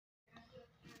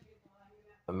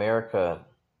America,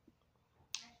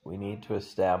 we need to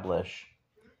establish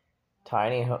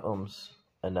tiny homes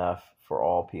enough for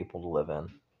all people to live in.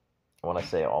 When I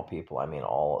say all people, I mean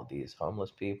all of these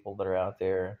homeless people that are out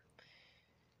there,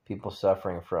 people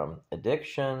suffering from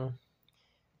addiction,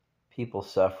 people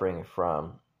suffering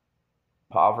from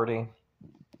poverty,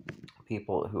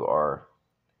 people who are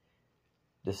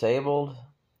disabled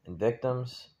and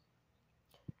victims.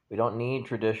 We don't need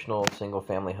traditional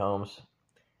single-family homes.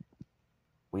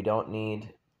 We don't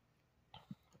need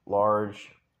large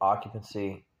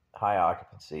occupancy, high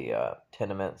occupancy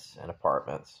tenements and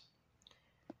apartments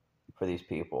for these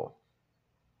people.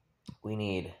 We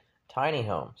need tiny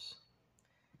homes,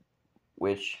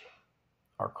 which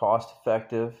are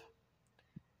cost-effective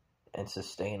and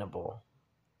sustainable.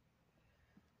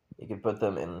 You can put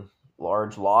them in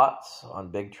large lots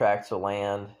on big tracts of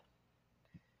land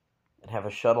and have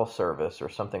a shuttle service or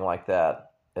something like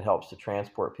that that helps to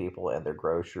transport people and their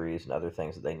groceries and other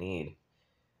things that they need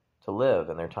to live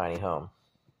in their tiny home.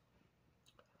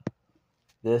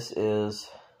 This is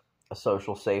a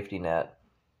social safety net.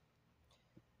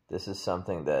 This is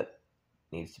something that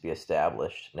needs to be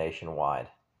established nationwide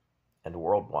and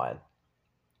worldwide.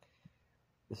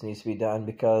 This needs to be done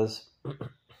because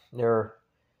there are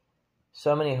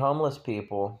so many homeless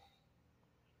people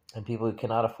and people who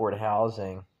cannot afford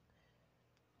housing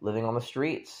living on the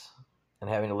streets and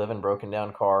having to live in broken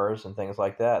down cars and things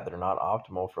like that that are not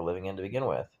optimal for living in to begin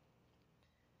with.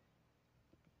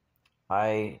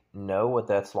 I know what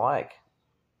that's like.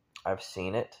 I've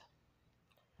seen it.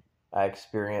 I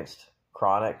experienced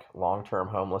chronic long-term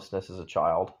homelessness as a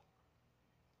child.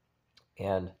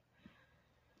 And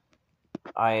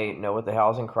I know what the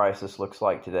housing crisis looks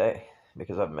like today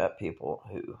because I've met people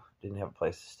who didn't have a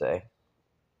place to stay.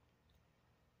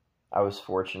 I was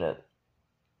fortunate.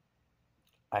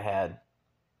 I had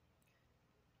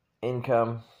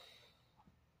income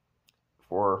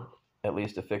for at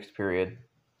least a fixed period.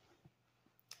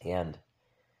 And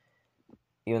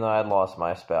even though I had lost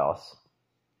my spouse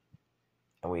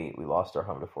and we lost our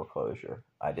home to foreclosure,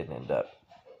 I didn't end up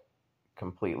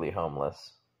completely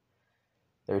homeless.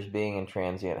 There's being in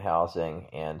transient housing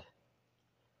and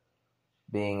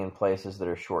being in places that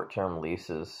are short-term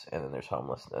leases, and then there's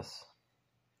homelessness.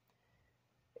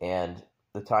 And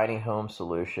the tiny home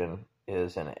solution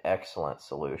is an excellent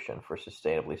solution for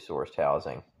sustainably sourced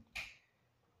housing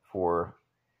for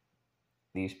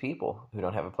these people who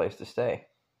don't have a place to stay.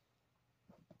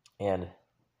 And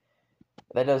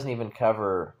that doesn't even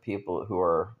cover people who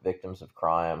are victims of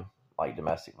crime like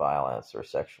domestic violence or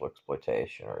sexual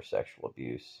exploitation or sexual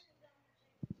abuse.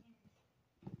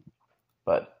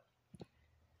 But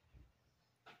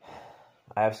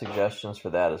I have suggestions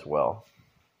for that as well.